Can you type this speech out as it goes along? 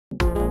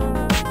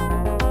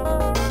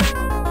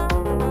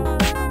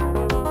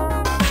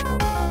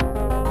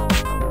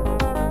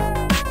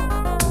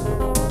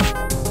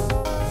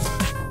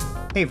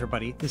Hey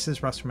everybody, this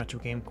is Russ from Retro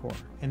Game Core,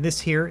 and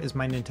this here is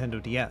my Nintendo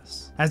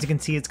DS. As you can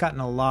see, it's gotten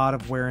a lot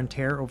of wear and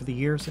tear over the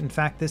years. In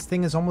fact, this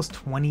thing is almost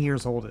 20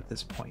 years old at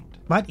this point.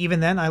 But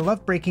even then, I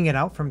love breaking it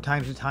out from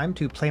time to time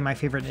to play my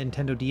favorite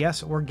Nintendo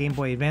DS or Game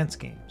Boy Advance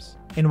games.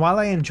 And while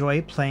I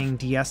enjoy playing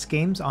DS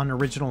games on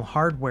original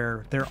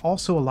hardware, they're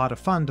also a lot of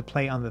fun to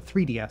play on the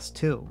 3DS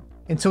too.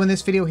 And so in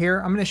this video here,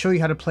 I'm going to show you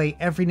how to play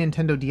every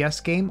Nintendo DS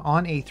game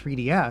on a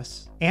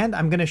 3DS, and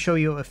I'm going to show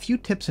you a few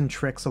tips and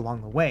tricks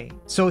along the way.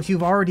 So if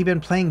you've already been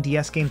playing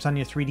DS games on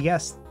your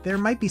 3DS, there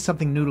might be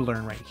something new to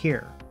learn right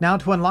here. Now,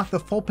 to unlock the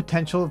full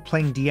potential of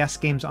playing DS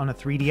games on a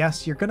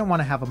 3DS, you're going to want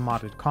to have a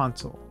modded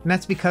console. And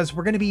that's because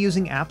we're going to be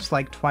using apps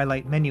like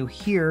Twilight Menu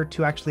here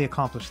to actually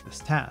accomplish this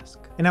task.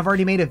 And I've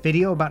already made a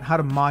video about how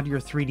to mod your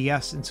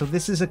 3DS, and so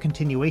this is a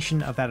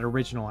continuation of that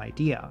original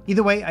idea.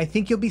 Either way, I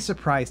think you'll be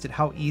surprised at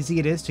how easy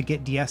it is to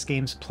get DS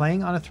games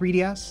playing on a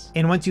 3DS,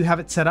 and once you have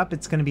it set up,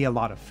 it's going to be a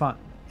lot of fun.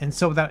 And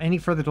so without any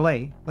further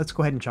delay, let's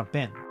go ahead and jump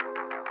in.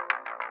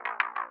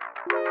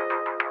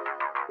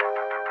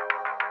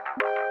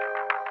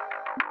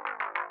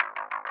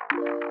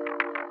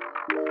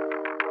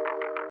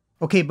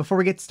 Okay, before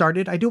we get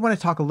started, I do want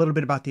to talk a little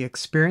bit about the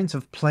experience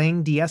of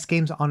playing DS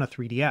games on a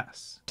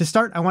 3DS. To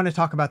start, I want to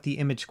talk about the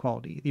image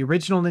quality. The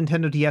original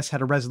Nintendo DS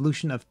had a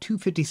resolution of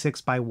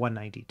 256 by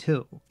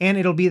 192, and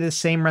it'll be the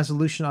same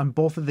resolution on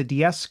both of the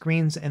DS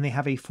screens, and they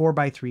have a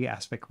 4:3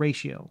 aspect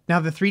ratio. Now,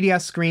 the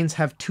 3DS screens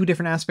have two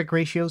different aspect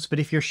ratios, but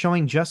if you're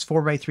showing just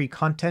 4:3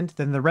 content,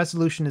 then the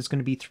resolution is going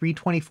to be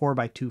 324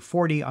 by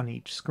 240 on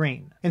each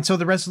screen. And so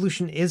the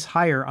resolution is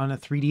higher on a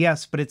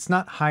 3DS, but it's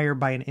not higher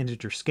by an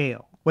integer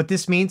scale. What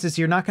this means is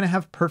you're not going to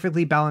have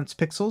perfectly balanced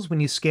pixels when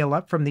you scale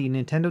up from the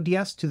Nintendo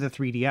DS to the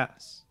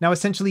 3DS. Now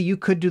essentially you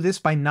could do this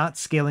by not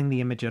scaling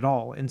the image at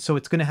all, and so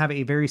it's going to have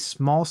a very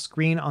small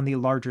screen on the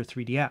larger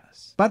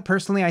 3DS. But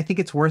personally I think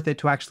it's worth it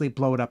to actually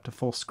blow it up to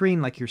full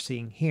screen like you're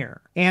seeing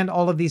here. And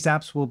all of these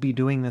apps will be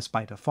doing this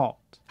by default.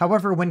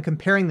 However, when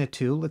comparing the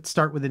two, let's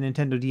start with the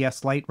Nintendo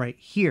DS Lite right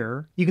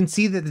here, you can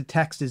see that the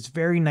text is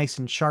very nice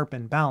and sharp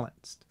and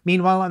balanced.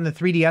 Meanwhile, on the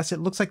 3DS, it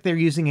looks like they're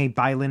using a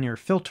bilinear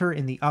filter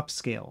in the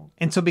upscale.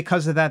 And so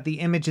because of that, the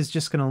image is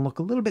just going to look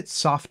a little bit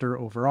softer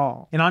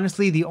overall. And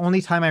honestly, the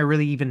only time I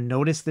really even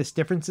notice this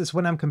difference is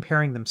when I'm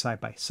comparing them side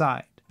by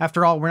side.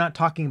 After all, we're not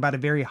talking about a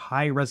very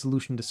high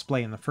resolution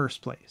display in the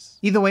first place.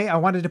 Either way, I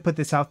wanted to put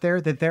this out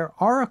there that there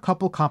are a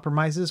couple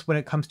compromises when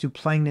it comes to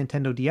playing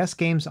Nintendo DS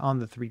games on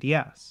the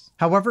 3DS.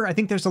 However, I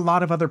think there's a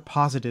lot of other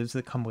positives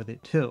that come with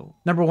it too.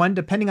 Number one,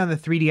 depending on the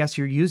 3DS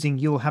you're using,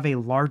 you'll have a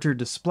larger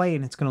display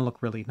and it's going to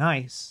look really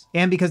nice.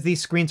 And because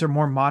these screens are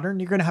more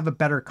modern, you're going to have a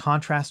better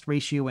contrast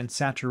ratio and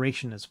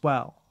saturation as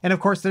well. And of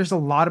course, there's a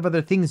lot of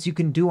other things you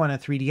can do on a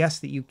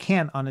 3DS that you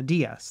can't on a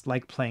DS,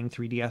 like playing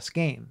 3DS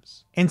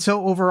games. And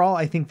so overall,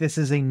 I think this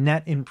is a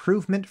net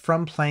improvement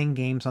from playing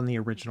games on the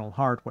original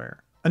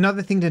hardware.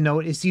 Another thing to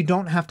note is you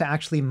don't have to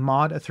actually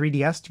mod a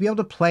 3DS to be able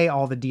to play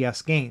all the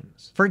DS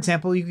games. For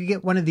example, you could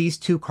get one of these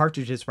two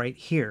cartridges right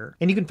here,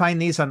 and you can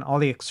find these on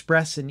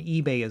AliExpress and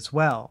eBay as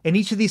well. And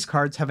each of these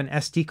cards have an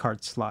SD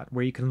card slot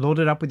where you can load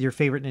it up with your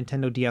favorite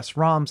Nintendo DS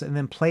ROMs and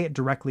then play it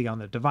directly on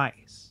the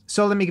device.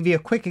 So let me give you a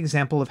quick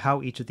example of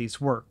how each of these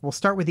work. We'll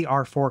start with the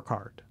R4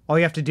 card. All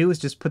you have to do is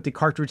just put the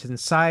cartridge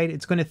inside,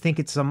 it's going to think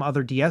it's some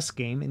other DS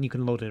game, and you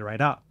can load it right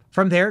up.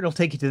 From there, it'll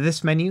take you to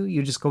this menu.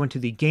 You just go into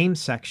the Games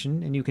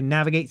section, and you can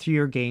navigate through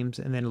your games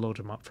and then load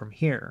them up from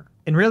here.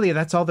 And really,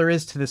 that's all there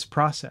is to this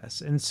process.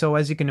 And so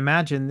as you can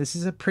imagine, this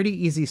is a pretty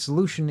easy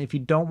solution if you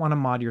don't want to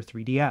mod your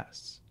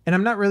 3DS. And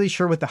I'm not really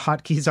sure what the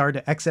hotkeys are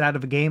to exit out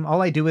of a game.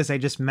 All I do is I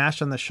just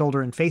mash on the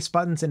shoulder and face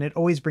buttons and it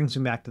always brings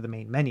me back to the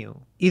main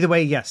menu. Either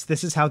way, yes,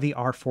 this is how the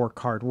R4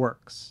 card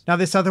works. Now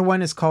this other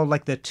one is called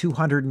like the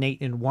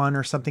 208-in-1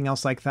 or something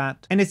else like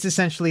that. And it's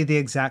essentially the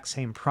exact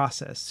same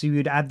process. So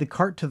you'd add the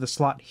cart to the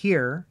slot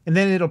here, and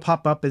then it'll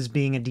pop up as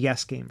being a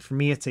DS game. For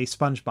me, it's a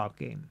SpongeBob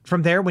game.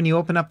 From there, when you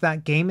open up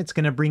that game, it's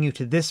going to bring you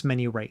to this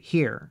menu right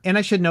here. And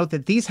I should note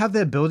that these have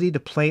the ability to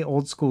play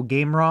old school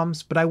game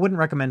ROMs, but I wouldn't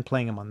recommend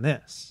playing them on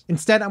this.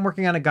 Instead, I'm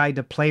working on a guide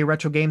to play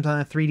retro games on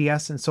a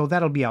 3DS, and so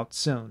that'll be out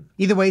soon.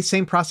 Either way,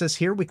 same process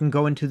here. We can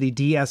go into the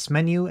DS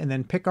menu and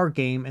then pick our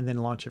game and then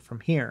launch it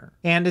from here.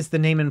 And as the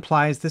name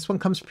implies, this one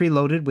comes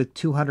preloaded with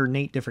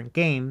 208 different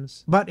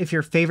games, but if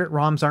your favorite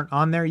ROMs aren't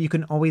on there, you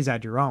can always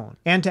add your own.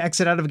 And to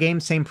exit out of a game,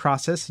 same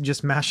process,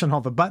 just mash on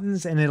all the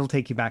buttons and it'll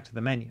take you back to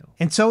the menu.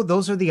 And so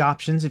those are the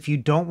options if you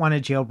don't want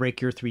to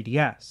jailbreak your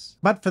 3DS.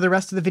 But for the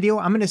rest of the video,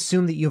 I'm going to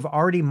assume that you've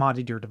already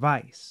modded your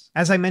device.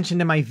 As I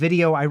mentioned in my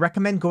video, I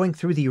recommend going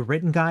through the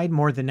written guide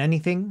more than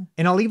anything,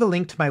 and I'll leave a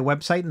link to my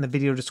website in the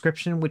video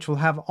description, which will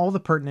have all the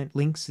pertinent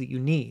links that you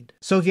need.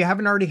 So if you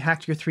haven't already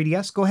hacked your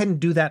 3DS, go ahead and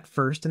do that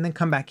first and then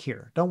come back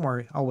here. Don't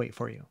worry, I'll wait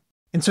for you.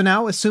 And so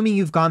now, assuming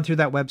you've gone through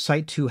that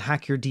website to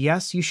hack your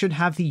DS, you should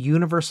have the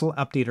Universal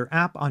Updater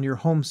app on your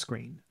home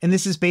screen. And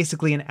this is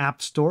basically an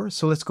app store,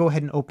 so let's go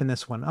ahead and open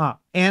this one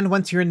up. And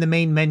once you're in the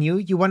main menu,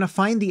 you want to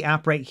find the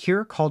app right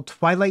here called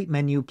Twilight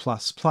Menu++.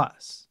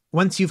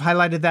 Once you've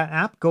highlighted that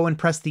app, go and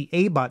press the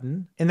A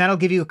button, and that'll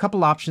give you a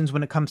couple options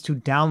when it comes to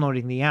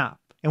downloading the app.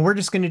 and we're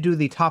just going to do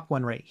the top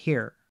one right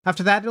here.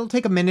 After that, it'll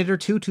take a minute or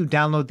two to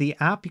download the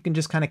app. You can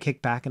just kind of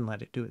kick back and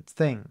let it do its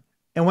thing.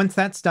 And once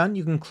that's done,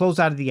 you can close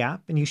out of the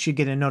app and you should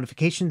get a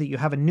notification that you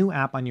have a new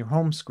app on your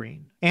home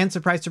screen. And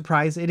surprise,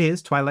 surprise, it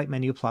is Twilight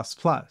Menu++.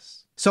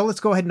 So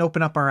let's go ahead and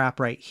open up our app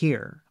right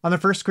here. On the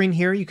first screen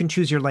here, you can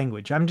choose your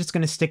language. I'm just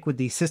going to stick with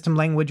the system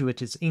language,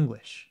 which is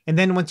English. And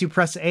then once you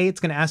press A, it's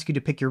going to ask you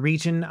to pick your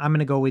region. I'm going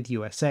to go with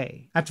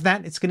USA. After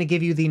that, it's going to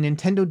give you the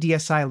Nintendo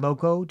DSi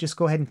logo. Just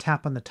go ahead and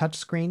tap on the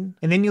touchscreen,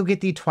 and then you'll get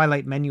the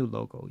Twilight Menu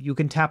logo. You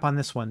can tap on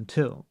this one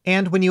too.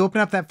 And when you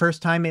open up that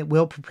first time, it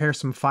will prepare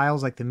some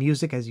files like the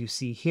music as you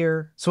see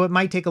here. So it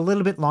might take a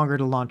little bit longer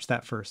to launch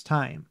that first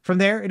time. From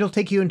there, it'll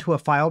take you into a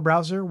file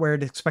browser where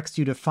it expects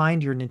you to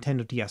find your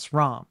Nintendo DS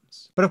ROMs.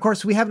 But of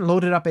course, we haven't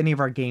loaded up any of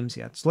our games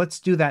yet, so let's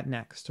do that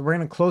next. We're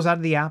going to close out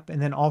of the app and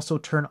then also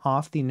turn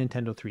off the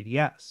Nintendo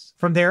 3DS.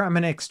 From there, I'm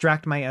going to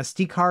extract my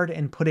SD card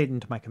and put it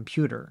into my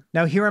computer.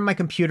 Now here on my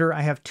computer,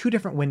 I have two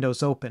different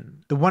windows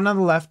open. The one on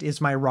the left is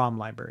my ROM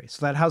library,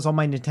 so that has all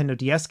my Nintendo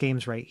DS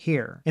games right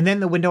here. And then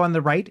the window on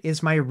the right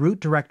is my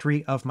root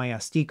directory of my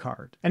SD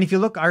card. And if you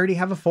look, I already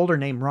have a folder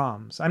named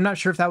ROMs. I'm not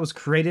sure if that was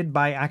created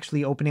by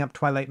actually opening up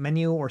Twilight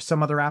Menu or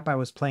some other app I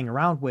was playing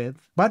around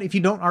with, but if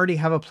you don't already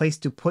have a place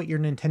to put your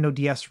Nintendo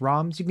DS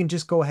ROMs, you can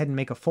just go ahead and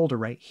make a folder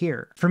right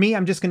here. For me,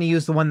 I'm just going to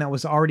use the one that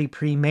was already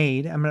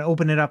pre-made. I'm going to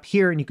open it up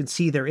here and you can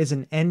see there is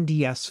an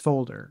NDS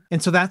folder.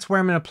 And so that's where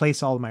I'm going to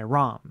place all of my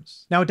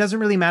ROMs. Now it doesn't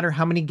really matter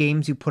how many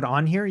games you put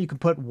on here. You can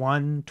put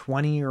 1,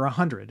 20, or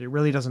 100. It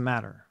really doesn't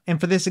matter. And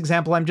for this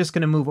example, I'm just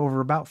going to move over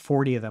about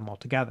 40 of them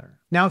altogether.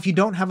 Now, if you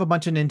don't have a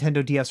bunch of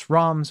Nintendo DS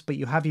ROMs, but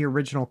you have your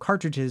original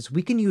cartridges,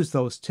 we can use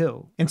those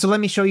too. And so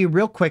let me show you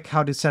real quick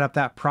how to set up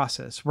that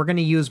process. We're going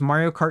to use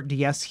Mario Kart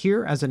DS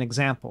here as an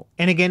example.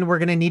 And again, we're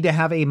going to need to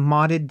have a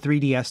modded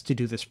 3DS to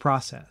do this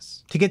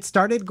process. To get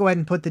started, go ahead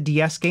and put the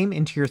DS game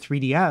into your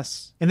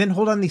 3DS, and then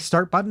hold on the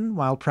start button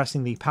while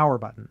pressing the power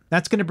button.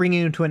 That's going to bring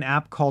you into an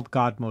app called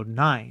God Mode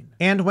 9.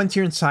 And once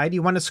you're inside,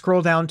 you want to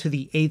scroll down to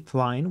the 8th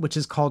line, which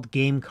is called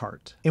Game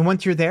Cart. And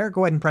once you're there,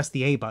 go ahead and press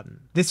the A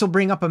button. This will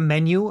bring up a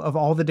menu of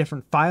all the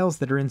different files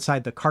that are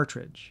inside the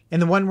cartridge. And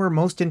the one we're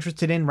most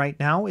interested in right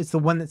now is the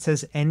one that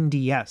says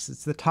NDS.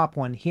 It's the top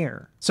one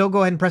here. So go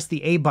ahead and press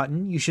the A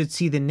button. You should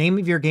see the name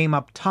of your game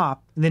up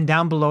top, and then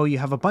down below you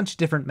have a bunch of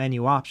different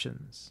menu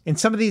options. And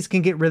some of these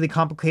can get really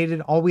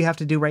complicated. All we have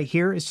to do right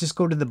here is just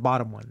go to the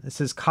bottom one. It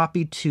says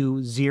copy to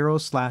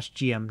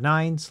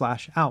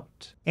 0/GM9/out.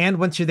 And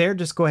once you're there,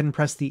 just go ahead and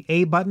press the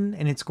A button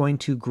and it's going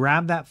to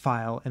grab that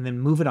file and then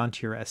move it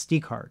onto your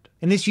SD card.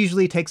 And this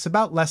usually takes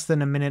about less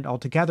than a minute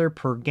altogether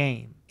per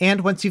game.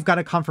 And once you've got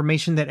a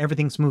confirmation that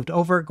everything's moved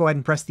over, go ahead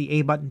and press the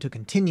A button to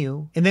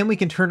continue, and then we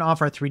can turn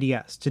off our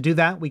 3DS. To do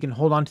that, we can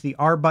hold on to the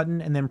R button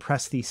and then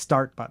press the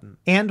Start button.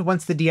 And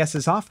once the DS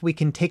is off, we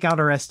can take out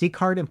our SD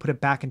card and put it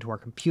back into our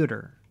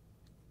computer.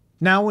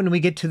 Now, when we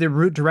get to the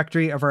root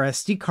directory of our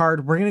SD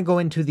card, we're going to go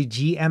into the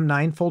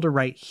GM9 folder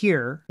right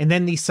here, and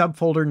then the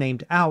subfolder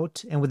named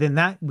Out, and within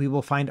that, we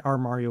will find our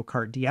Mario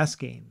Kart DS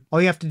game.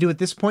 All you have to do at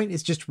this point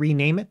is just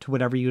rename it to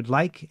whatever you'd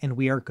like, and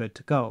we are good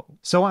to go.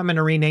 So I'm going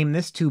to rename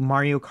this to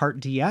Mario Kart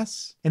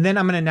DS, and then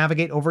I'm going to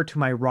navigate over to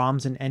my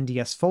ROMs and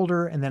NDS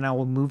folder, and then I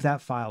will move that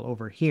file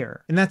over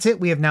here. And that's it.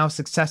 We have now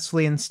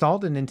successfully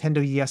installed a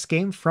Nintendo DS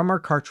game from our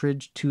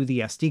cartridge to the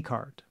SD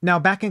card. Now,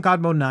 back in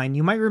God Mode 9,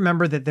 you might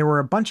remember that there were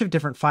a bunch of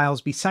different files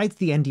besides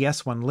the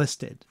NDS one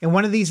listed. And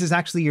one of these is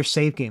actually your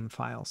save game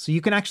file. So you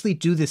can actually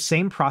do the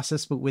same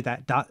process, but with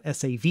that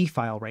 .sav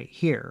file right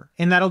here.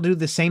 And that'll do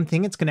the same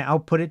thing. It's going to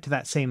output it to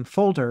that same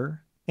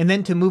folder. And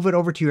then to move it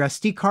over to your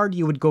SD card,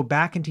 you would go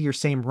back into your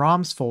same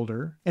ROMs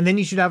folder, and then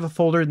you should have a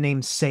folder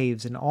named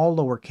Saves in all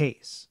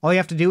lowercase. All you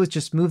have to do is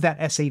just move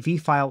that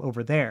SAV file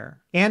over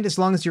there. And as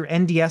long as your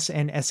NDS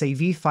and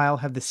SAV file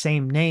have the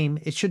same name,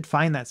 it should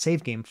find that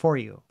save game for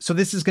you. So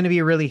this is going to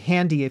be really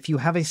handy if you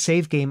have a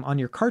save game on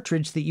your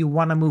cartridge that you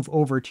want to move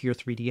over to your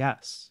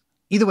 3DS.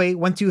 Either way,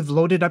 once you've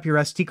loaded up your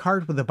SD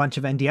card with a bunch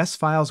of NDS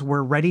files,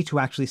 we're ready to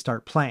actually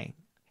start playing.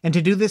 And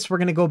to do this, we're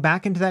going to go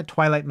back into that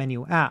Twilight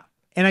Menu app.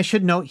 And I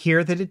should note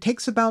here that it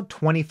takes about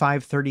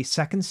 25-30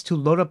 seconds to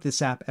load up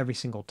this app every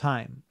single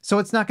time. So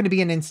it's not going to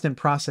be an instant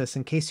process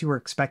in case you were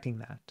expecting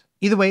that.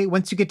 Either way,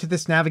 once you get to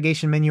this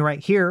navigation menu right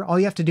here, all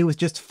you have to do is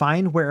just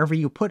find wherever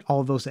you put all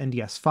of those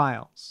NDS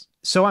files.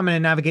 So I'm going to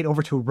navigate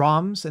over to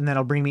ROMs, and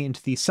that'll bring me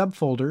into the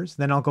subfolders,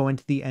 then I'll go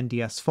into the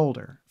NDS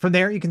folder. From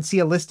there, you can see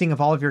a listing of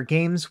all of your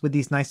games with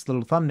these nice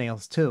little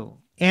thumbnails too.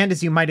 And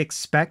as you might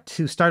expect,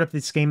 to start up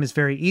this game is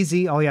very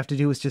easy. All you have to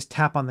do is just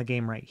tap on the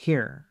game right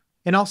here.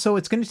 And also,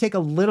 it's going to take a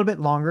little bit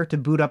longer to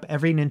boot up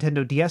every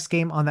Nintendo DS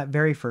game on that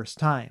very first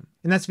time.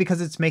 And that's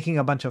because it's making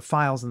a bunch of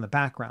files in the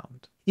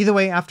background. Either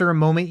way, after a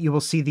moment, you will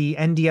see the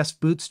NDS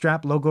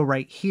Bootstrap logo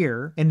right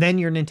here, and then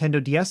your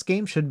Nintendo DS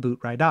game should boot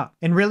right up.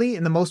 And really,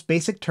 in the most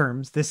basic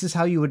terms, this is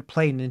how you would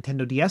play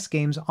Nintendo DS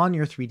games on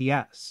your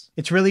 3DS.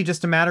 It's really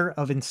just a matter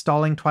of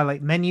installing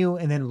Twilight Menu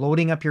and then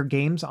loading up your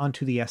games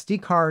onto the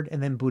SD card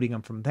and then booting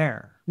them from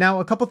there. Now,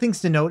 a couple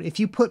things to note: if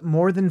you put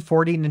more than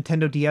 40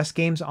 Nintendo DS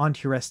games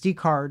onto your SD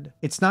card,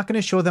 it's not going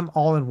to show them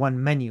all in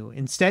one menu.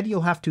 Instead,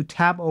 you'll have to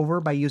tab over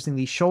by using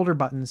the shoulder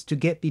buttons to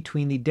get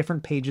between the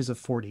different pages of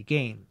 40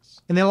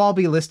 games. And they'll all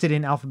be listed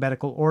in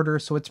alphabetical order,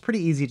 so it's pretty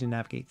easy to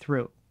navigate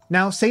through.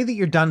 Now, say that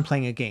you're done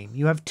playing a game.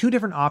 You have two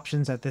different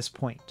options at this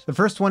point. The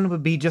first one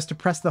would be just to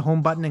press the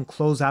home button and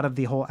close out of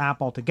the whole app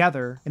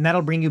altogether, and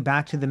that'll bring you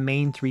back to the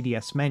main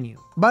 3DS menu.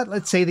 But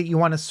let's say that you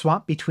want to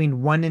swap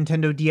between one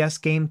Nintendo DS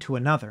game to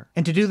another.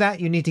 And to do that,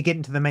 you need to get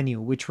into the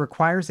menu, which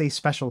requires a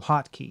special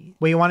hotkey.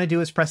 What you want to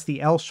do is press the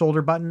L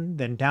shoulder button,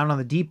 then down on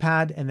the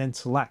D-pad, and then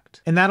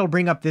select. And that'll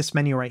bring up this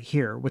menu right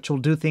here, which will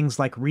do things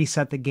like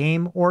reset the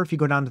game, or if you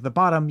go down to the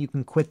bottom, you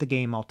can quit the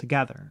game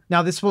altogether.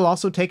 Now, this will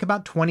also take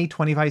about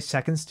 20-25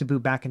 seconds to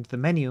boot back into the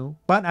menu,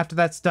 but after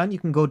that's done, you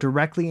can go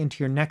directly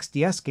into your next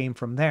DS game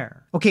from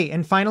there. Okay,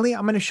 and finally,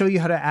 I'm going to show you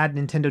how to add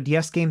Nintendo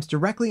DS games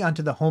directly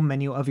onto the home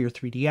menu of your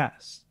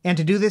 3DS. And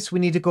to do this,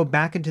 we need to go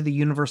back into the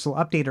Universal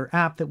Updater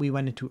app that we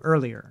went into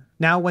earlier.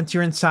 Now, once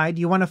you're inside,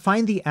 you want to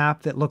find the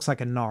app that looks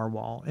like a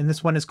narwhal, and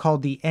this one is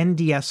called the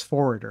NDS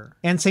Forwarder.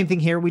 And same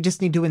thing here, we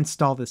just need to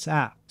install this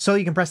app. So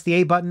you can press the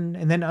A button,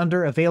 and then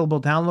under Available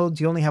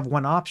Downloads, you only have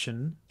one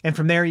option, and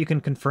from there you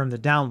can confirm the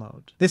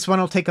download. This one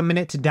will take a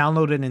minute to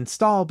download and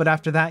install, but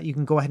after that you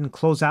can go ahead and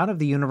close out of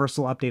the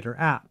Universal Updater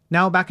app.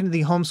 Now back into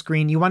the home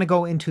screen, you want to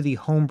go into the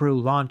Homebrew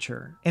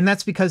launcher, and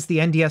that's because the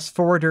NDS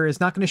Forwarder is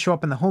not going to show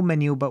up in the home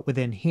menu, but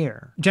within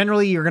here.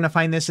 Generally, you're going to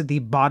find this at the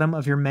bottom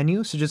of your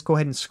menu, so just go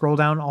ahead and scroll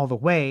down all the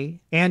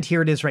way, and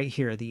here it is right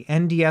here, the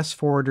NDS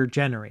Forwarder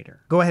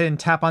Generator. Go ahead and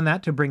tap on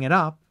that to bring it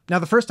up. Now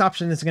the first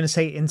option is going to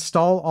say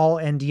install all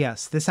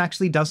NDS. This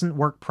actually doesn't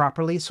work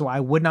properly, so I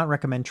would not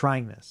recommend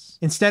trying this.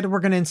 Instead,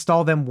 we're going to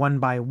install them one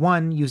by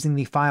one using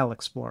the File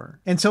Explorer.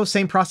 And so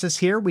same process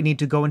here, we need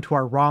to go into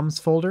our ROMs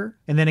folder,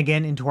 and then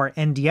again into our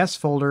NDS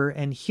folder,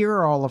 and here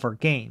are all of our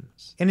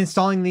games. And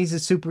installing these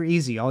is super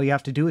easy. All you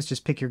have to do is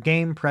just pick your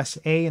game, press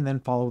A, and then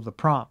follow the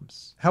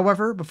prompts.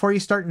 However, before you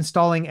start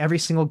installing every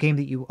single game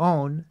that you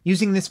own,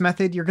 using this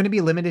method, you're going to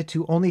be limited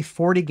to only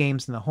 40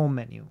 games in the home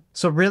menu.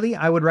 So really,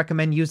 I would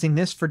recommend using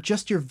this for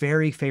just your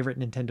very favorite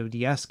Nintendo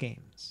DS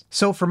games.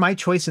 So for my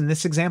choice in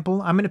this example,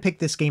 I'm going to pick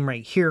this game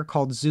right here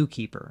called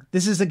Zookeeper.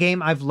 This is a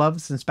game I've loved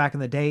since back in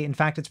the day. In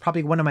fact, it's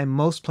probably one of my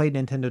most played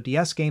Nintendo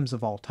DS games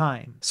of all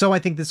time. So I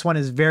think this one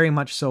is very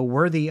much so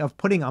worthy of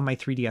putting on my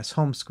 3DS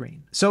home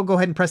screen. So go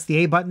ahead and press the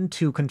A button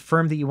to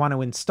confirm that you want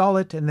to install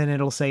it, and then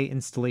it'll say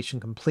installation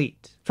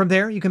complete. From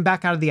there, you can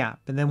back out of the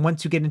app, and then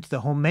once you get into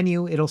the home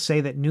menu, it'll say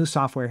that new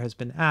software has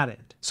been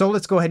added. So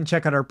let's go ahead and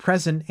check out our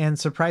present, and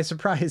surprise,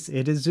 surprise,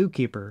 it is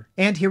Zookeeper.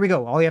 And here we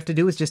go. All you have to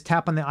do is just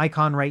tap on the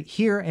icon right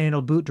here, and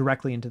it'll boot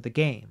directly into the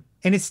game.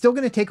 And it's still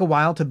going to take a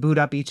while to boot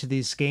up each of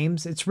these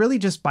games. It's really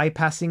just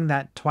bypassing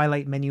that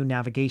Twilight Menu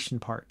navigation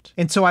part.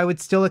 And so I would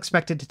still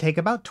expect it to take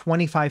about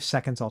 25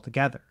 seconds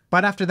altogether.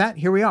 But after that,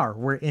 here we are.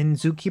 We're in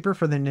Zookeeper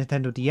for the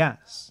Nintendo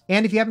DS.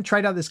 And if you haven't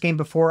tried out this game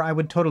before, I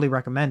would totally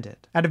recommend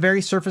it. At a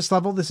very surface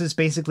level, this is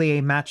basically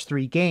a match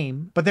 3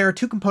 game, but there are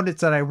two components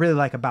that I really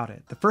like about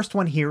it. The first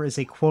one here is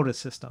a quota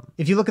system.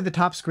 If you look at the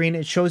top screen,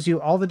 it shows you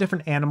all the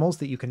different animals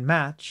that you can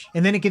match,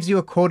 and then it gives you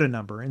a quota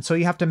number. And so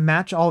you have to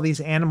match all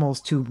these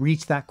animals to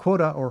reach that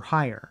quota or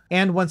higher.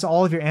 And once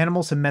all of your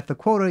animals have met the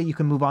quota, you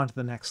can move on to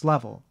the next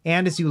level.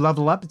 And as you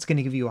level up, it's going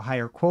to give you a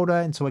higher quota,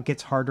 and so it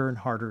gets harder and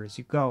harder as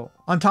you go.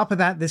 On top of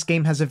that, this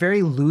game has a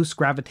very loose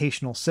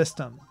gravitational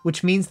system,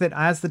 which means that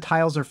as the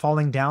tiles are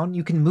falling down,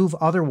 you can move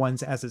other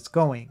ones as it's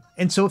going.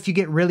 And so if you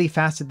get really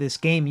fast at this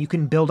game, you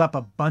can build up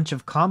a bunch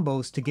of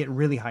combos to get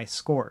really high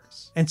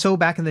scores. And so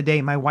back in the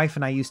day, my wife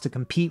and I used to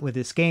compete with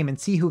this game and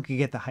see who could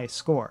get the highest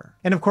score.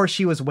 And of course,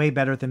 she was way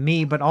better than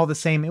me, but all the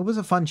same, it was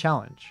a fun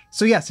challenge.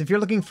 So yes, if you're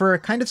looking for a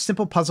kind of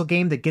simple puzzle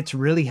game that gets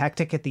really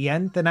hectic at the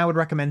end, then I would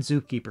recommend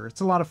Zookeeper.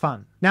 It's a lot of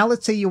fun. Now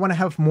let's say you want to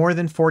have more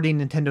than 40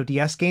 Nintendo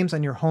DS games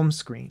on your home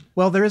screen.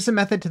 Well, there is a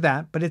method to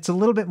that, but it's a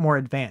little bit more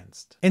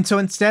advanced. And so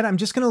instead, I'm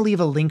just going to leave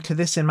a link to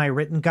this in my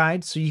written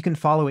guide so you can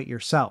follow it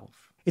yourself.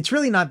 It's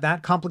really not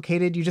that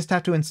complicated. You just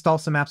have to install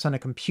some apps on a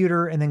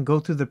computer and then go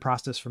through the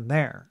process from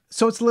there.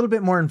 So it's a little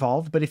bit more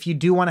involved, but if you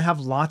do want to have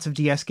lots of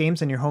DS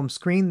games on your home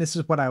screen, this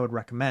is what I would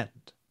recommend.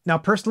 Now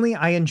personally,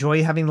 I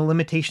enjoy having the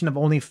limitation of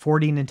only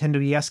 40 Nintendo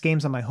DS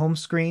games on my home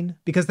screen,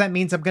 because that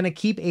means I'm going to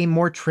keep a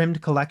more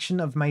trimmed collection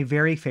of my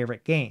very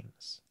favorite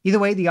games. Either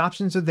way, the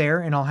options are there,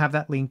 and I'll have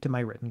that linked in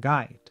my written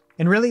guide.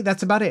 And really,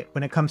 that's about it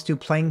when it comes to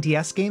playing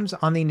DS games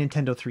on the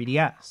Nintendo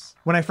 3DS.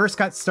 When I first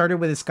got started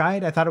with this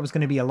guide, I thought it was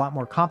going to be a lot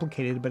more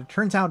complicated, but it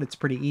turns out it's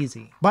pretty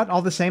easy. But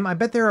all the same, I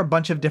bet there are a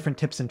bunch of different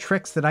tips and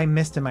tricks that I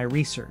missed in my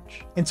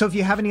research. And so if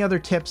you have any other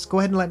tips, go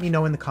ahead and let me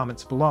know in the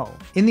comments below.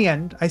 In the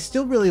end, I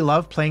still really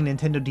love playing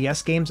Nintendo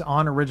DS games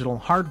on original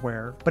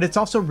hardware, but it's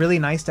also really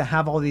nice to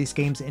have all these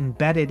games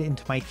embedded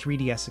into my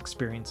 3DS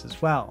experience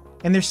as well.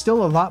 And there's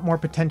still a lot more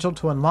potential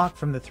to unlock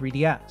from the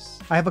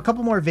 3DS. I have a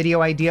couple more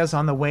video ideas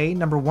on the way.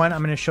 Number one, I'm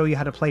going to show you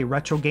how to play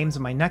retro games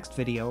in my next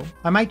video.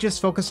 I might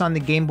just focus on the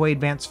Game Boy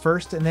Advance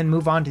first and then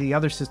move on to the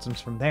other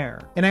systems from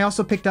there. And I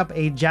also picked up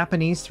a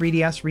Japanese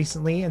 3DS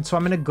recently, and so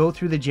I'm going to go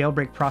through the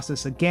jailbreak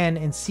process again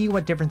and see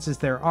what differences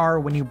there are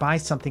when you buy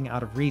something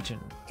out of region.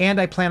 And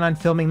I plan on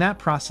filming that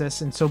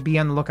process, and so be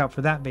on the lookout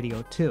for that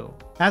video too.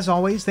 As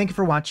always, thank you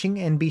for watching,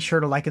 and be sure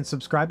to like and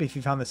subscribe if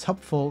you found this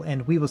helpful,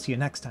 and we will see you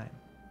next time.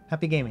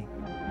 Happy gaming.